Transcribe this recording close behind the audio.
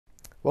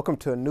Welcome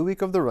to a new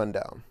week of The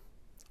Rundown.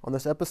 On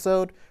this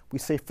episode, we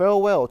say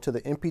farewell to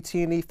the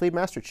NPT&E Fleet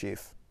Master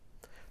Chief.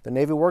 The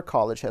Navy War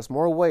College has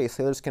more ways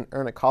sailors can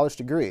earn a college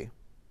degree.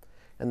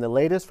 And the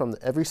latest from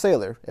the Every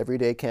Sailor, Every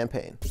Day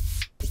campaign.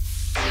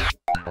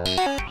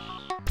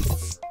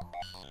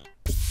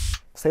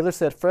 Sailors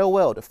said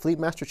farewell to Fleet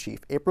Master Chief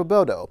April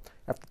Beldo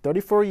after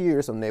 34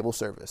 years of naval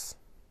service.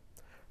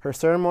 Her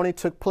ceremony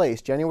took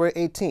place January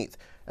 18th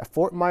at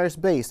Fort Myers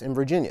Base in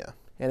Virginia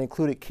and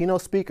included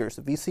keynote speakers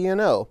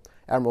VCNO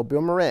Admiral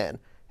Bill Moran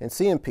and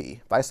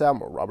CMP Vice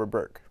Admiral Robert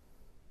Burke.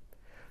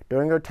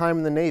 During her time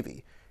in the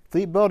Navy,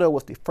 Fleet Beldo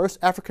was the first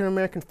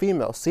African-American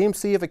female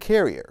CMC of a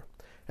carrier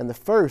and the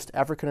first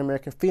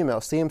African-American female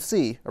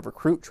CMC of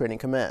Recruit Training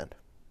Command.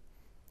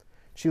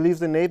 She leaves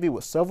the Navy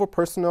with several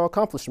personnel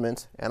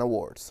accomplishments and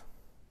awards.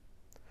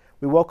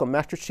 We welcome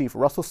Master Chief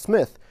Russell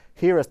Smith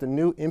here as the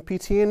new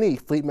NPT&E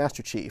Fleet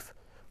Master Chief,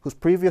 whose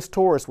previous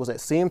tours was at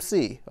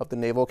CMC of the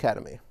Naval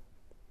Academy.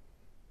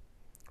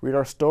 Read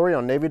our story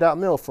on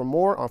Navy.mil for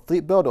more on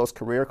Fleet Beldo's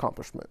career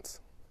accomplishments.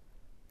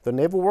 The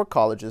Naval War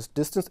College's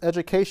distance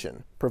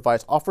education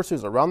provides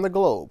officers around the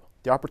globe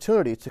the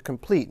opportunity to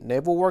complete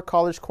Naval War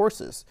College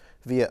courses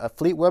via a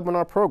Fleet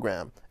webinar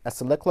program at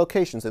select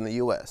locations in the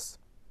U.S.,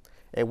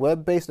 a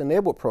web-based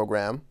enabled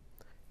program,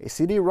 a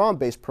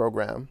CD-ROM-based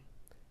program,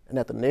 and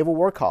at the Naval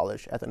War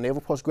College at the Naval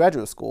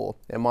Postgraduate School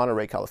in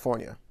Monterey,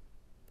 California.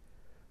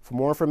 For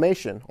more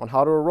information on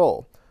how to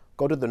enroll,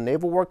 go to the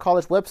Naval War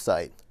College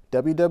website,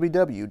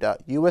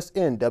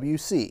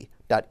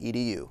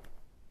 www.usnwc.edu.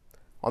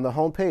 On the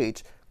home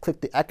page,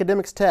 click the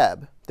Academics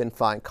tab, then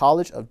find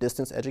College of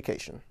Distance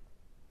Education.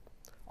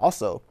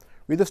 Also,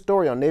 read the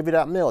story on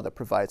Navy.mil that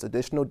provides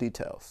additional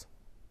details.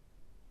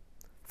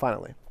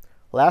 Finally,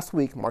 last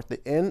week marked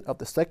the end of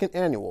the second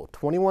annual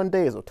 21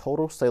 Days of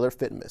Total Sailor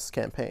Fitness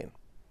campaign.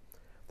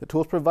 The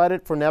tools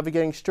provided for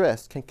navigating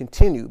stress can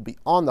continue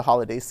beyond the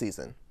holiday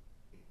season.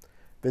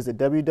 Visit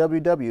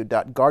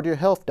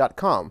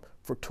www.guardyourhealth.com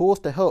for tools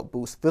to help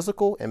boost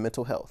physical and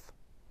mental health.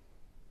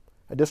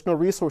 Additional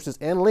resources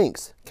and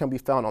links can be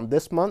found on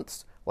this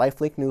month's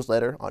LifeLink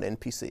newsletter on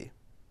NPC.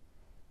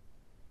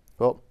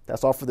 Well,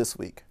 that's all for this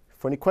week.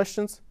 For any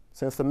questions,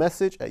 send us a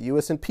message at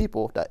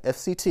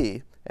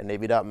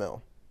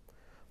usnpeople.fct@navy.mil.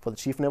 For the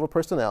Chief Naval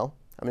Personnel,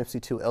 I'm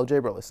MC2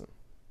 LJ Burleson.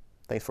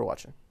 Thanks for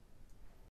watching.